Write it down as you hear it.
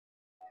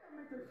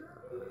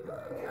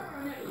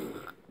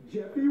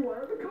Jeffy, why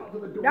are the cops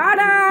at the door?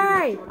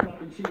 Daddy!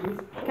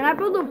 Can I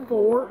build a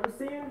fort?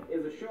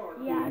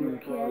 Yeah, you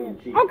can.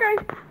 Okay.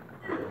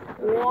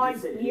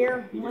 1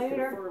 year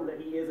later. Confirmed that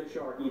he is a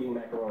shark eating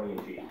macaroni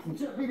and cheese.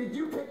 Jeffy, did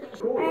you take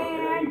that?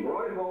 And he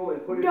brought it home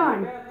and put it Done.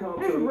 in the bathtub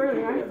This is so he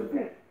really could keep it nice. as a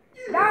pet.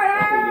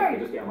 Daddy! I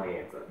just got my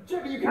answer.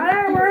 Jeffy, you Daddy,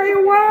 can't where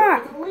you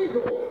at? It's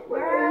illegal.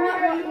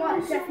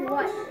 What, Jeffy,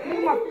 what?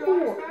 Where's my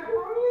fort?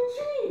 Macaroni and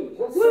cheese.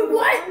 Wait,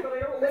 what? But I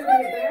don't This live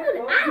wasn't in the even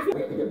an bathtub. ask. We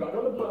have to get back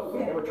on the boat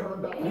and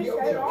return back to the He said,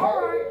 ocean.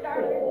 alright,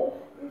 Daddy.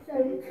 He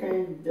said,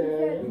 Okay,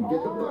 Dad, you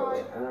get the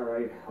boat. All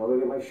right, I'll go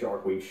get my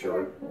Shark Week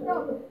shirt.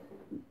 No.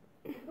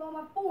 Go on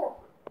my fort.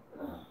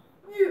 come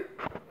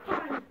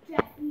on,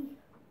 Jeffy.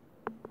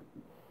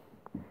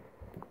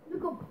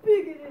 Look how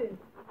big it is.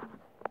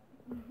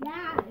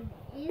 Yeah,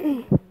 it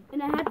is.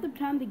 And I had some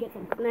time to get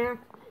some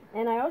snacks.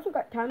 And I also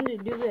got time to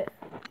do this.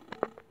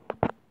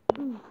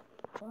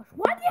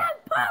 Why do you have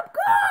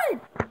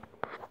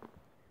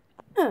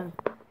popcorn?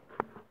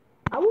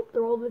 I will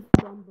throw this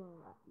dumbbell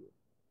at you.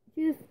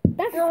 See this?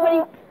 That's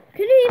 20.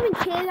 Can you even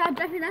carry that,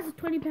 Jeffy? That's a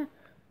 20-pound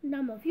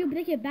number. If you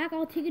break it back,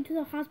 I'll take it to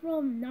the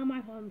hospital. Not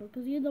my problem,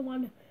 because you're the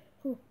one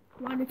who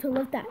wanted to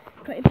lift that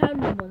 20-pound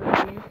number.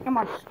 Am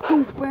I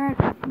stupid?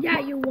 Yeah,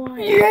 you won.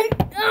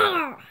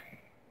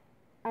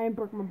 I didn't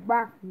break my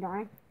back,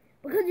 guy.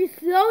 Because you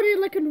slowed it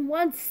like in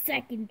 1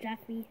 second,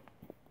 Jeffy.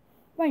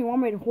 Wait, you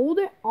want me to hold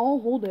it? I'll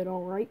hold it,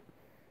 alright.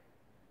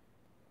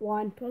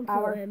 1 Don't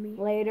hour throw at me.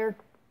 later.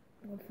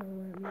 Don't throw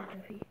at me,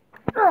 Jeffy.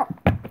 Oh,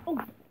 Oh,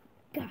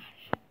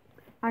 gosh.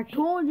 I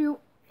told you.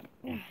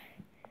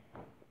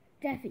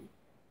 Jeffy,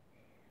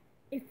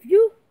 if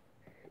you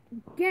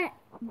get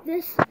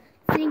this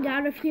thing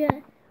out of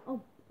here,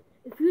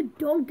 if you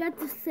don't get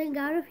this thing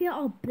out of here,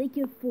 I'll break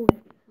your foot.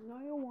 No,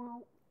 you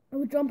won't. I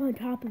will jump on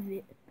top of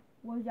it.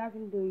 What is that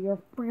gonna do? You're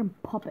a freaking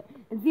puppet.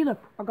 And see,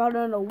 look, I got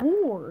an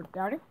award,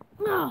 got it?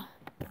 Ah,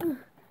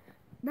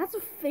 that's a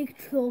fake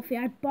trophy.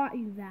 I bought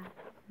you that.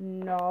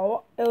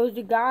 No, it was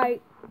the guy.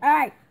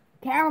 Hey,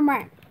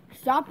 cameraman,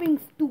 stop being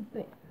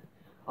stupid.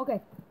 Okay.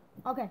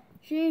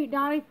 See,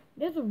 Donnie,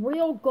 this is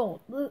real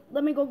gold.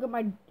 Let me go get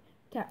my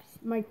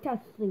test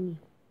thingy.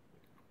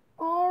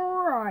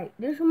 Alright,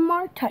 this is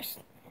my test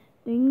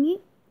thingy.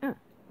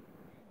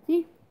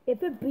 See,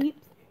 if it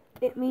beeps,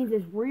 it means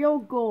it's real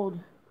gold.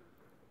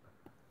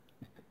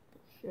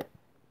 Shit.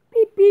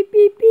 Beep, beep,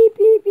 beep, beep,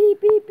 beep,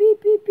 beep, beep,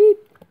 beep, beep, beep.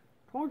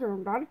 Told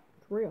you, Donnie,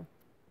 it's real.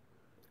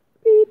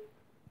 Beep,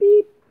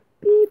 beep,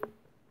 beep.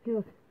 Hey,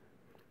 look.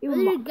 Where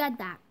did you get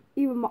that?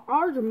 Even my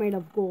arms are made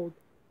of gold.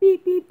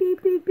 Beep, beep,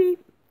 beep, beep, beep.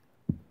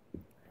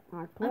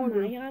 I told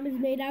you. My arm is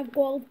made out of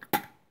gold.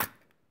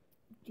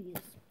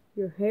 Jesus.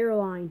 Your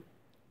hairline.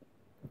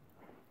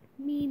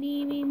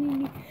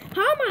 Me.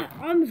 How are my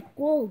arms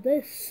gold?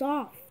 They're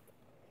soft.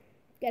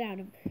 Get out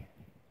of it.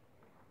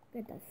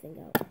 Get that thing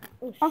out.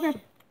 Oh, Okay,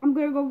 shit. I'm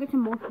gonna go get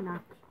some more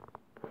snacks.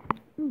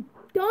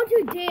 Don't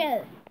you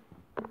dare.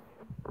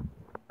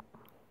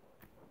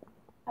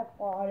 I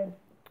farted.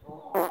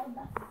 Oh,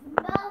 that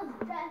smells,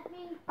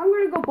 Jeffy. I'm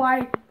gonna go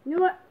buy. You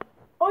know what?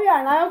 Oh yeah,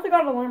 and I also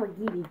got a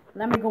Lamborghini.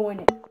 Let me go in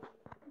it. If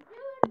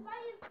you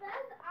invite your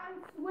friends, I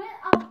swear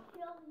I'll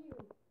kill you.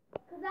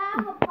 Because I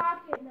have a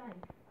pocket knife.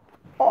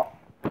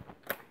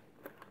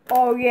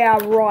 Oh yeah,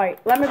 right.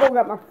 Let me go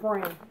get my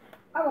friend.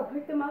 I will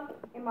pick them up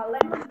in my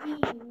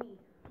Lamborghini.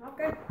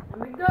 Okay,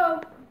 let me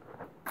go.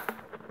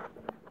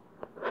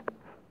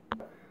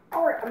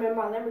 Alright, I'm in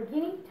my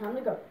Lamborghini. Time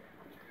to go.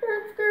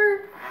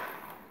 Skirt.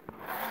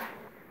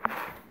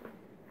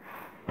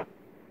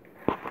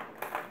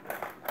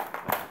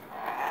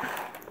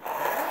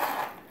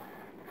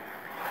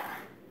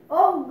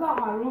 Oh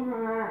God, look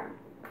at that.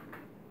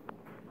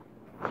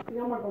 I'm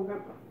gonna go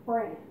get my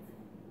friends.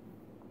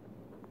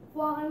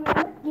 Flying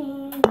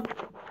Lamborghini.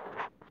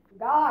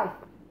 Guys,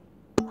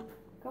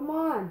 come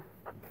on.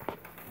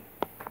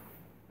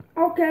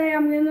 Okay,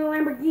 I'm in the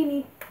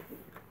Lamborghini.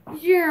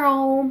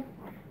 Jerome,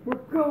 we're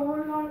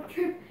going on a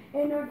trip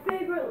in our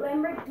favorite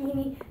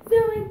Lamborghini,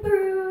 zooming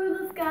through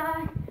the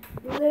sky.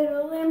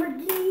 Little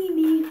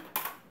Lamborghini.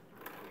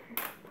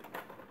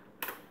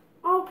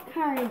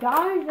 Okay,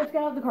 guys, let's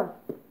get out of the car.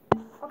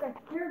 Okay,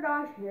 here,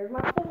 guys, here's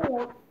my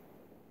fort.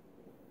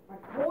 I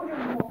told you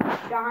more,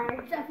 guys.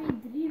 Jeffy,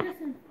 did you just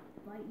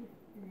invite your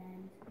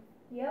friends?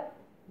 Yep.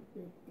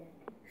 You're dead.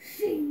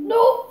 She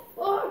No!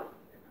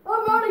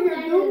 I'm out of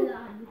here, dude.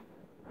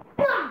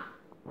 Ah!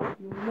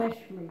 You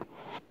missed me.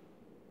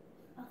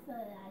 I'll throw it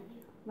at you.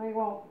 No, you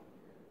won't.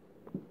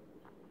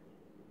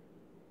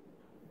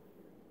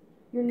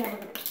 You're never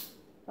gonna.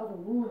 That's a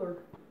ruler.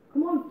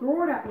 Come on,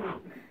 throw it at me.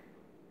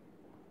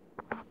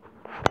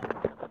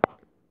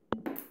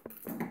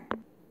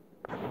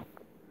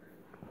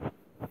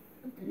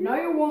 No,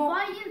 you won't.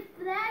 Invite your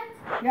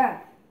friends?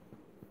 Yes.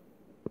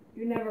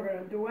 You're never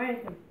gonna do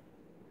anything.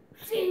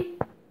 See?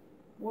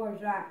 What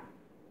is that?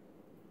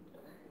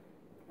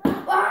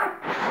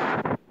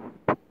 Ah!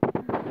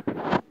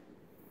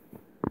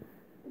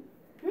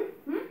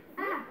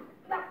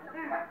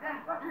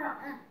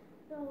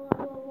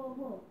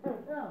 Whoa.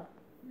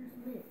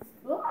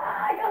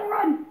 I gotta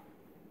run.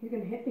 You're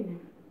gonna hit me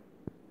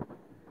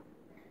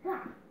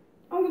now.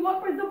 I'm gonna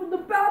lock myself in the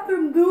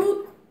bathroom,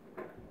 dude.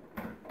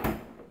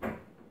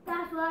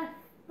 That's what I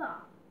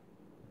thought.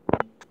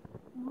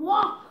 I'm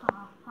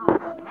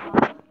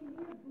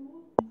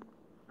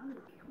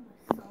gonna kill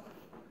myself.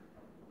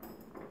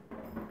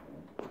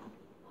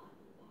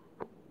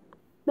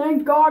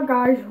 Thank God,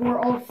 guys, we're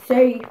all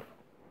safe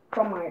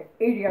from my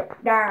idiot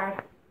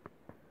dad.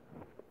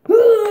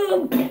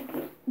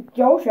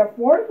 Joseph,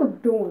 what are you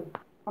doing?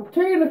 I'm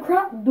taking a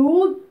crap,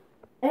 dude,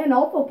 and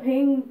also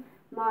painting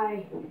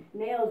my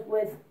nails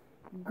with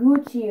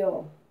Gucci.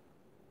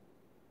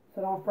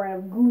 So I'm afraid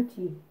of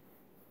Gucci.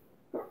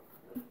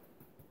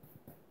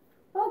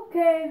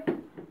 Okay,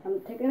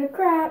 I'm taking a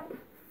crap.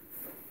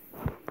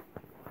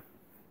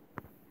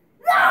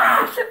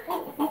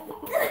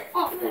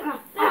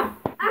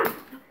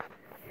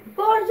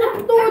 Oh, shut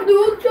the door,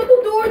 dude! Shut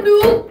the door,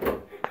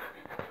 dude!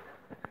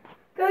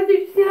 Guys, did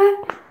you see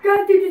that?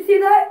 Guys, did you see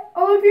that?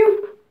 All of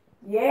you?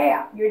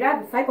 Yeah, your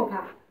dad's a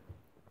psychopath.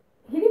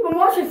 He didn't even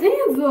wash his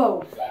hands,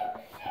 though.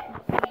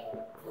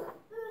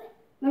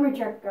 Let me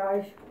check,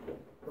 guys.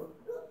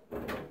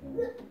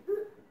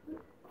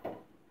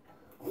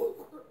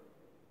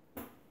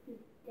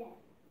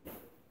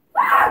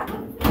 Ah!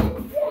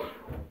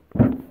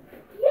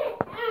 Get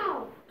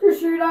out! Did you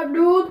see that,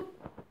 dude?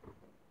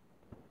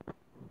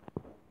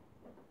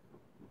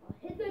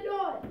 Hit the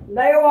door!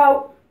 Lay you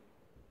out.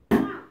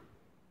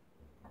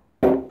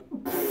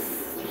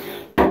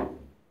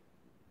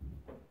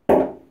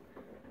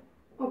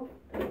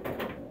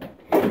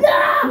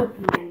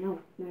 No,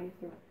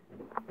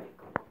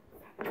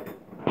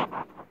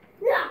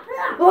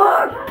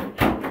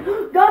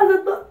 Guys,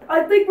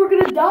 I think we're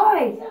gonna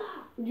die.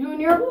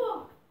 Junior?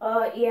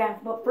 Yeah,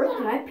 but first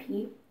can I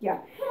pee? Yeah.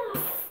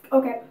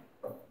 Okay.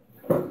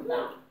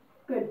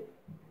 Good.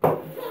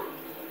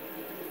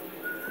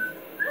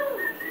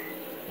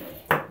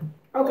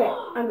 Okay,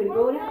 I'm gonna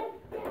go now.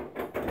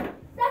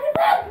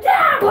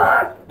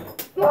 What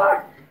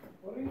What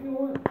are you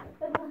doing?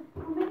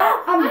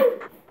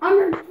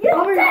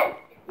 You're dead!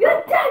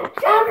 You're dead!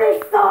 I'm your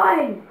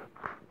son!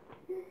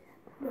 No,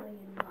 you're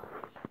not.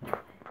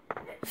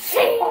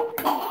 Shing!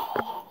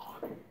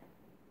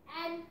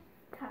 And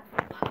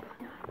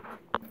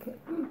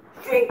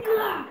Shing!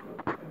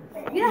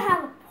 you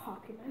have a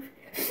pocket knife.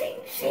 Shing,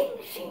 shing,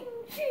 shing,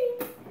 shing.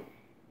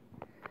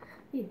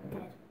 You're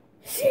dead.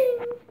 Shing.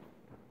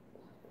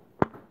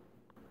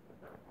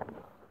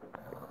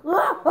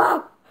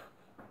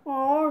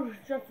 Oh,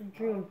 it's just a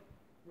dream.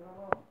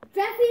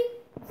 Jeffy,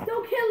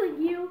 still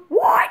killing you.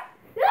 What?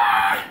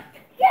 Ah!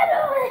 Get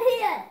over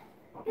here!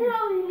 Get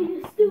over here,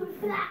 you stupid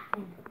fat.